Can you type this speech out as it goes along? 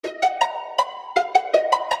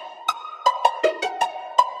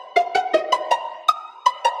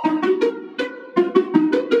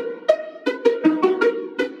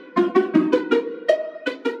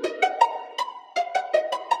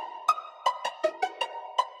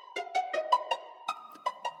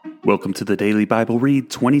Welcome to the Daily Bible Read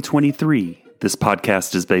 2023. This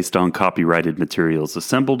podcast is based on copyrighted materials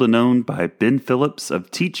assembled and owned by Ben Phillips of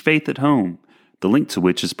Teach Faith at Home, the link to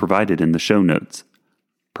which is provided in the show notes.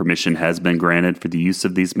 Permission has been granted for the use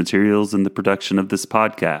of these materials in the production of this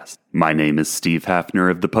podcast. My name is Steve Hafner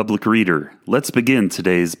of The Public Reader. Let's begin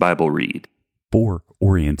today's Bible read. For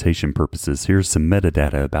orientation purposes, here's some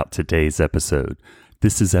metadata about today's episode.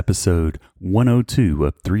 This is episode 102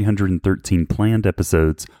 of 313 planned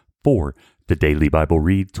episodes for the Daily Bible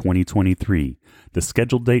Read 2023. The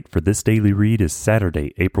scheduled date for this daily read is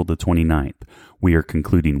Saturday, April the 29th. We are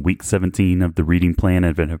concluding week 17 of the reading plan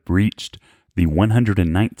and have reached the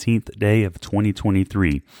 119th day of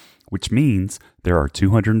 2023, which means there are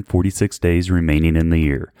 246 days remaining in the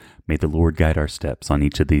year. May the Lord guide our steps on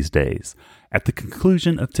each of these days. At the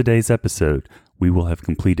conclusion of today's episode, we will have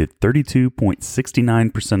completed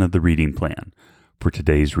 32.69% of the reading plan. For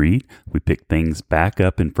today's read, we pick things back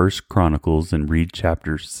up in 1 Chronicles and read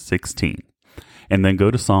chapter 16, and then go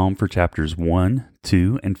to Psalm for chapters 1,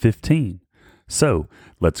 2, and 15. So,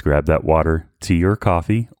 let's grab that water, tea, or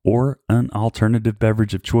coffee, or an alternative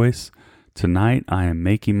beverage of choice. Tonight, I am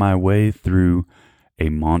making my way through a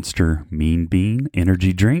Monster Mean Bean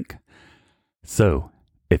energy drink. So,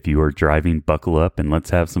 if you are driving, buckle up and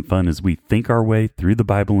let's have some fun as we think our way through the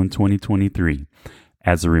Bible in 2023.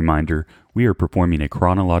 As a reminder, we are performing a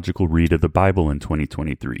chronological read of the Bible in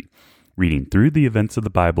 2023, reading through the events of the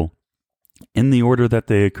Bible in the order that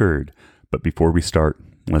they occurred. But before we start,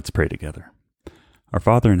 let's pray together. Our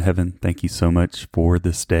Father in heaven, thank you so much for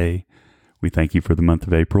this day. We thank you for the month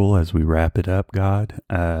of April as we wrap it up, God.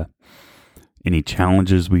 Any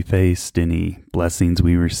challenges we faced, any blessings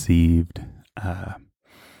we received,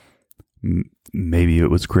 maybe it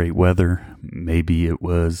was great weather. Maybe it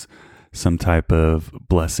was some type of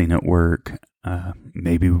blessing at work.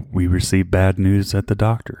 Maybe we received bad news at the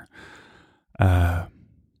doctor.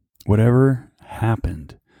 Whatever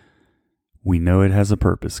happened, we know it has a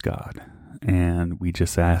purpose, God. And we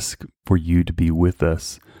just ask for you to be with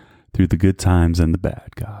us through the good times and the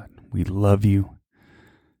bad, God. We love you.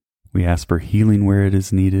 We ask for healing where it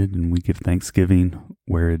is needed, and we give thanksgiving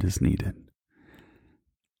where it is needed.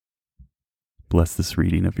 Bless this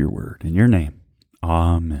reading of your word. In your name,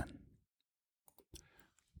 amen.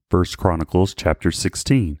 1 Chronicles chapter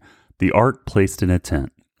 16. The ark placed in a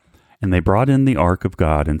tent. And they brought in the ark of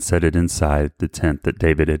God and set it inside the tent that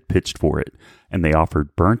David had pitched for it. And they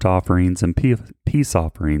offered burnt offerings and peace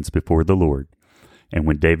offerings before the Lord. And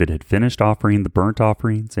when David had finished offering the burnt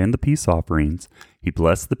offerings and the peace offerings, he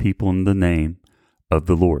blessed the people in the name of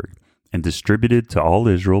the Lord, and distributed to all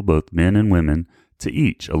Israel, both men and women, to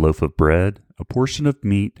each a loaf of bread, a portion of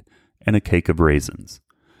meat, and a cake of raisins.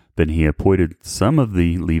 Then he appointed some of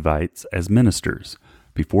the Levites as ministers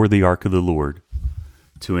before the ark of the Lord,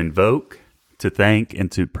 to invoke, to thank,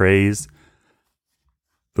 and to praise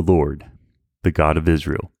the Lord, the God of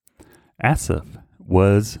Israel. Asaph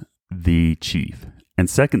was the chief, and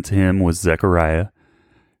second to him was Zechariah,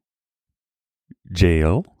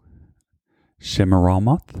 Jael,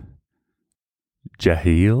 Shemiramoth,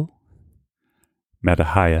 Jehiel,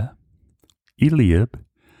 Mattaniah, Eliab,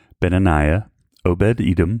 Benaniah,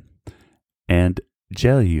 Obed-Edom, and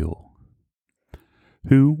Jeiel,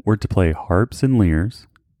 who were to play harps and lyres.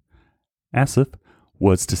 Asaph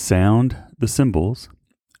was to sound the cymbals,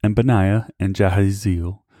 and Benaiah and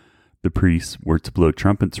Jahaziel, the priests, were to blow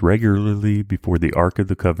trumpets regularly before the ark of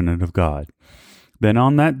the covenant of God. Then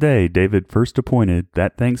on that day David first appointed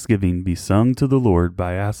that thanksgiving be sung to the Lord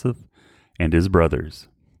by Asaph and his brothers.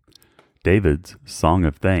 David's Song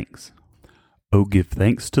of Thanks. O give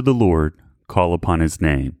thanks to the Lord, call upon his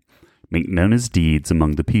name, make known his deeds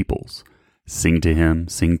among the peoples. Sing to him,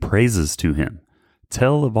 sing praises to him,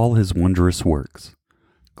 tell of all his wondrous works.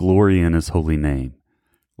 Glory in his holy name.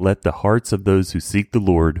 Let the hearts of those who seek the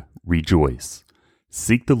Lord rejoice.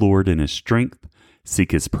 Seek the Lord in his strength,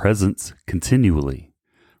 seek his presence continually.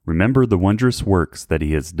 Remember the wondrous works that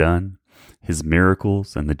he has done, his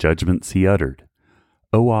miracles and the judgments he uttered.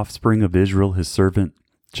 O offspring of Israel, his servant,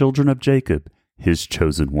 children of Jacob, his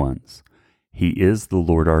chosen ones. He is the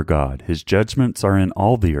Lord our God. His judgments are in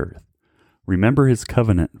all the earth. Remember his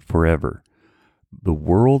covenant forever, the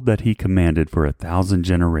world that he commanded for 1,000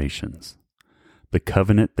 generations, the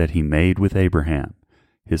covenant that he made with Abraham,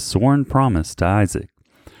 his sworn promise to Isaac,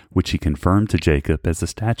 which he confirmed to Jacob as a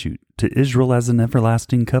statute, to Israel as an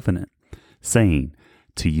everlasting covenant, saying,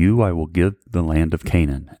 To you I will give the land of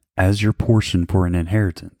Canaan as your portion for an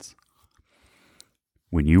inheritance.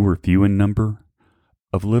 When you were few in number,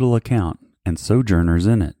 of little account, and sojourners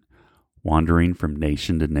in it, wandering from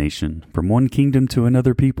nation to nation, from one kingdom to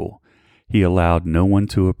another people, He allowed no one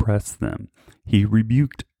to oppress them. He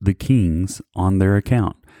rebuked the kings on their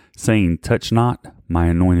account, saying, "Touch not my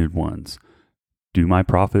anointed ones. Do my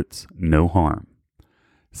prophets no harm."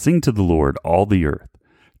 Sing to the Lord, all the earth.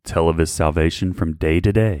 Tell of his salvation from day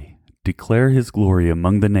to day. Declare his glory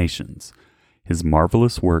among the nations, his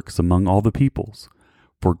marvelous works among all the peoples.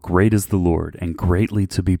 For great is the Lord, and greatly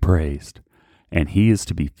to be praised, and he is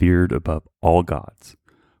to be feared above all gods.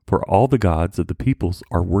 For all the gods of the peoples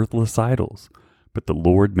are worthless idols, but the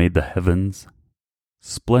Lord made the heavens.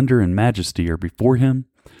 Splendor and majesty are before him.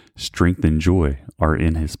 Strength and joy are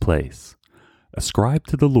in his place. Ascribe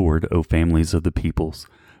to the Lord, O families of the peoples.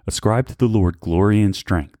 Ascribe to the Lord glory and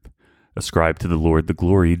strength. Ascribe to the Lord the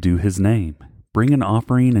glory due his name. Bring an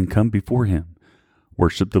offering and come before him.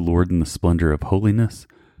 Worship the Lord in the splendor of holiness.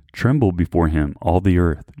 Tremble before him, all the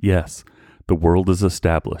earth. Yes, the world is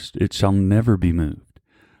established. It shall never be moved.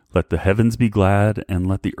 Let the heavens be glad, and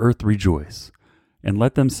let the earth rejoice. And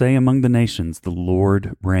let them say among the nations, the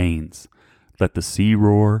Lord reigns. Let the sea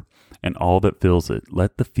roar, and all that fills it.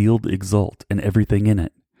 Let the field exult, and everything in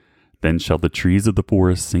it. Then shall the trees of the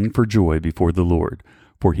forest sing for joy before the Lord,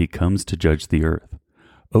 for he comes to judge the earth.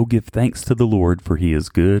 O give thanks to the Lord, for he is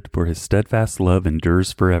good, for his steadfast love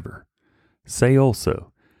endures forever. Say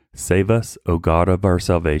also, Save us, O God of our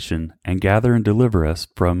salvation, and gather and deliver us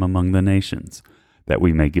from among the nations, that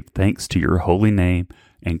we may give thanks to your holy name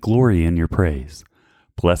and glory in your praise.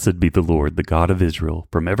 Blessed be the Lord, the God of Israel,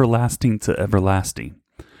 from everlasting to everlasting.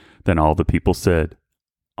 Then all the people said,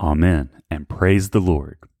 Amen, and praised the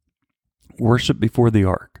Lord. Worship before the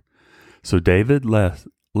ark. So David left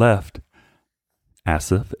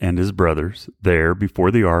Asaph and his brothers there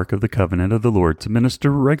before the ark of the covenant of the Lord to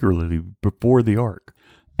minister regularly before the ark,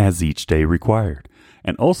 as each day required,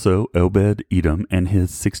 and also Obed-Edom and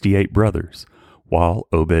his 68 brothers, while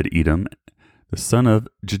Obed-Edom, the son of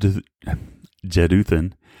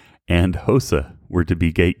Jeduthun, and Hosah were to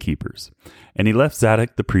be gatekeepers. And he left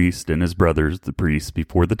Zadok the priest and his brothers the priests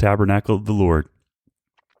before the tabernacle of the Lord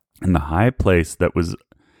in the high place that was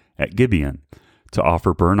at Gibeon, to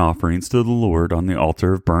offer burnt offerings to the Lord on the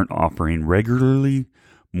altar of burnt offering regularly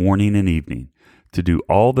morning and evening, to do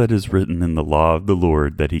all that is written in the law of the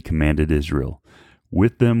Lord that he commanded Israel.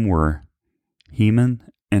 With them were Heman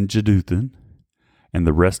and Jeduthun, and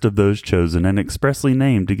the rest of those chosen and expressly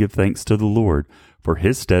named to give thanks to the Lord, for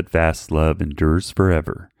his steadfast love endures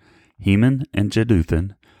forever. Heman and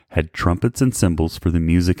Jeduthun had trumpets and cymbals for the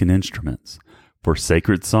music and instruments. For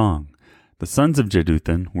sacred song, the sons of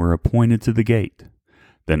Jeduthun were appointed to the gate.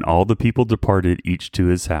 Then all the people departed, each to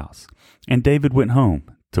his house, and David went home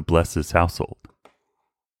to bless his household.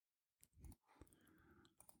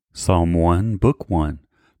 Psalm 1, Book 1,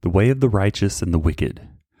 The Way of the Righteous and the Wicked.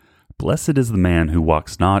 Blessed is the man who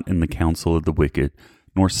walks not in the counsel of the wicked,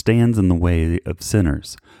 nor stands in the way of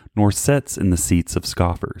sinners, nor sits in the seats of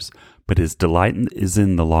scoffers. But his delight is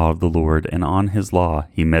in the law of the Lord, and on his law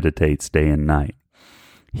he meditates day and night.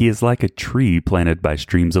 He is like a tree planted by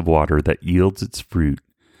streams of water that yields its fruit,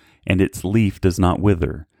 and its leaf does not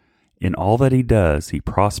wither. In all that he does, he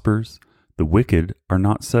prospers. The wicked are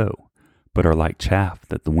not so, but are like chaff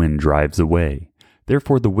that the wind drives away.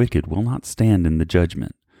 Therefore the wicked will not stand in the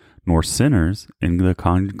judgment, nor sinners in the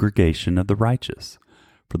congregation of the righteous.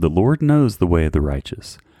 For the Lord knows the way of the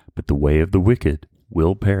righteous, but the way of the wicked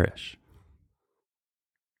will perish.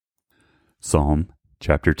 Psalm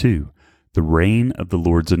chapter 2, The Reign of the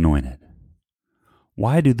Lord's Anointed.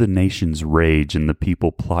 Why do the nations rage and the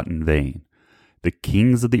people plot in vain? The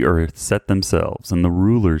kings of the earth set themselves, and the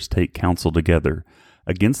rulers take counsel together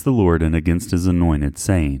against the Lord and against his anointed,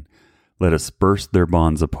 saying, Let us burst their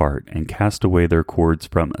bonds apart and cast away their cords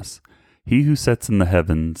from us. He who sits in the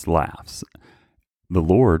heavens laughs. The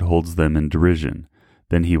Lord holds them in derision.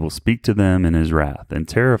 Then he will speak to them in his wrath and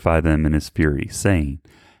terrify them in his fury, saying,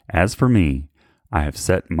 As for me, I have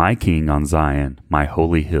set my king on Zion, my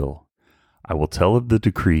holy hill. I will tell of the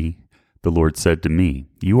decree. The Lord said to me,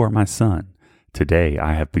 You are my son. Today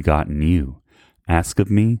I have begotten you. Ask of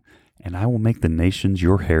me, and I will make the nations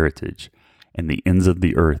your heritage, and the ends of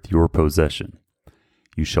the earth your possession.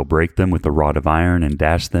 You shall break them with a rod of iron and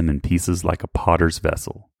dash them in pieces like a potter's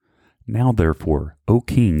vessel. Now therefore, O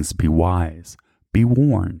kings, be wise, be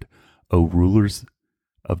warned, O rulers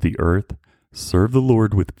of the earth, serve the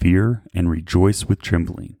Lord with fear and rejoice with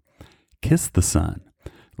trembling. Kiss the Son,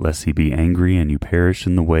 lest he be angry and you perish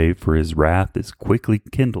in the way, for his wrath is quickly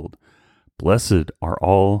kindled. Blessed are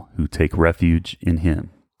all who take refuge in him.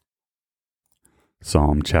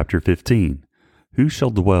 Psalm chapter 15. Who shall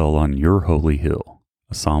dwell on your holy hill?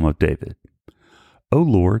 A psalm of David. O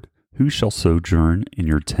Lord, who shall sojourn in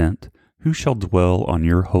your tent? Who shall dwell on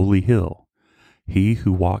your holy hill? he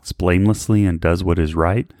who walks blamelessly and does what is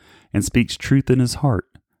right and speaks truth in his heart,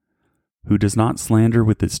 who does not slander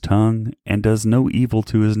with his tongue and does no evil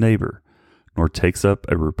to his neighbor, nor takes up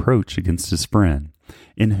a reproach against his friend,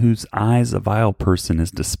 in whose eyes a vile person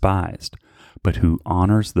is despised, but who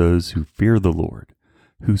honors those who fear the Lord,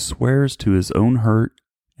 who swears to his own hurt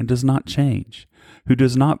and does not change, who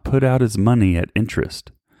does not put out his money at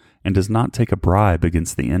interest, and does not take a bribe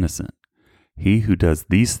against the innocent. He who does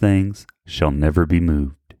these things shall never be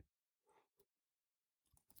moved.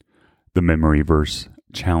 The memory verse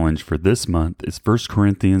challenge for this month is 1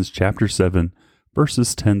 Corinthians chapter 7,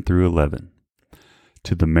 verses 10 through 11.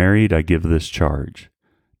 To the married I give this charge,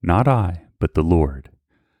 not I, but the Lord.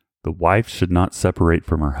 The wife should not separate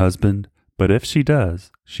from her husband, but if she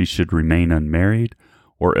does, she should remain unmarried,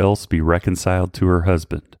 or else be reconciled to her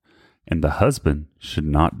husband, and the husband should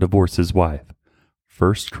not divorce his wife.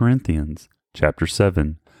 1 Corinthians chapter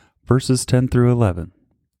 7, verses 10 through 11.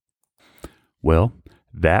 Well,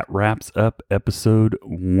 that wraps up episode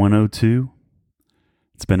 102.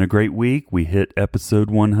 It's been a great week. We hit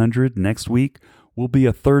episode 100. Next week, we'll be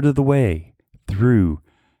a third of the way through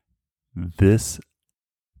this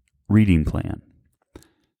reading plan.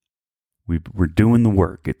 We're doing the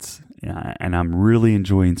work. And I'm really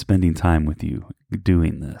enjoying spending time with you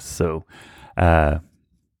doing this. So,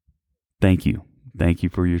 thank you. Thank you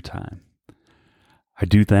for your time. I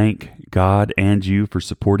do thank God and you for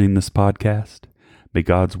supporting this podcast. May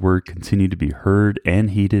God's word continue to be heard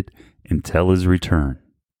and heeded until his return.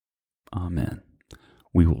 Amen.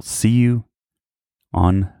 We will see you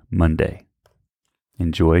on Monday.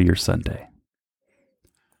 Enjoy your Sunday.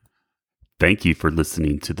 Thank you for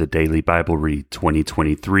listening to the Daily Bible Read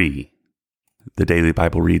 2023. The Daily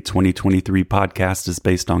Bible Read 2023 podcast is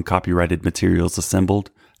based on copyrighted materials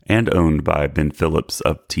assembled and owned by Ben Phillips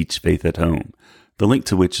of Teach Faith at Home, the link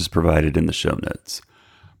to which is provided in the show notes.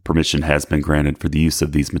 Permission has been granted for the use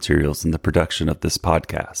of these materials in the production of this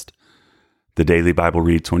podcast. The Daily Bible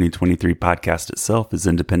Read 2023 podcast itself is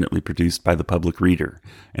independently produced by the Public Reader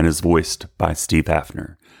and is voiced by Steve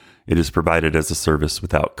Hafner. It is provided as a service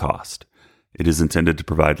without cost. It is intended to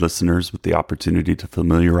provide listeners with the opportunity to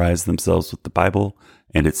familiarize themselves with the Bible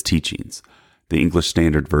and its teachings. The English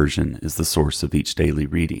Standard Version is the source of each daily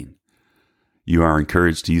reading. You are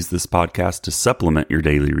encouraged to use this podcast to supplement your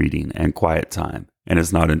daily reading and quiet time, and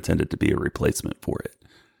is not intended to be a replacement for it.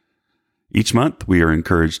 Each month, we are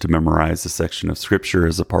encouraged to memorize a section of Scripture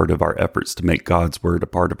as a part of our efforts to make God's Word a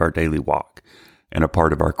part of our daily walk and a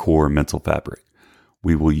part of our core mental fabric.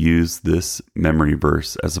 We will use this memory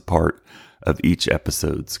verse as a part of each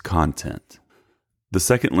episode's content. The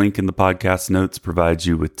second link in the podcast notes provides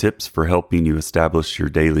you with tips for helping you establish your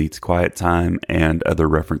daily quiet time and other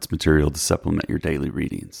reference material to supplement your daily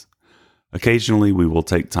readings. Occasionally, we will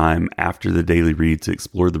take time after the daily read to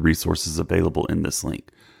explore the resources available in this link,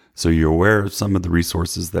 so you're aware of some of the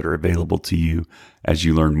resources that are available to you as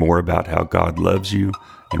you learn more about how God loves you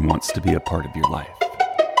and wants to be a part of your life.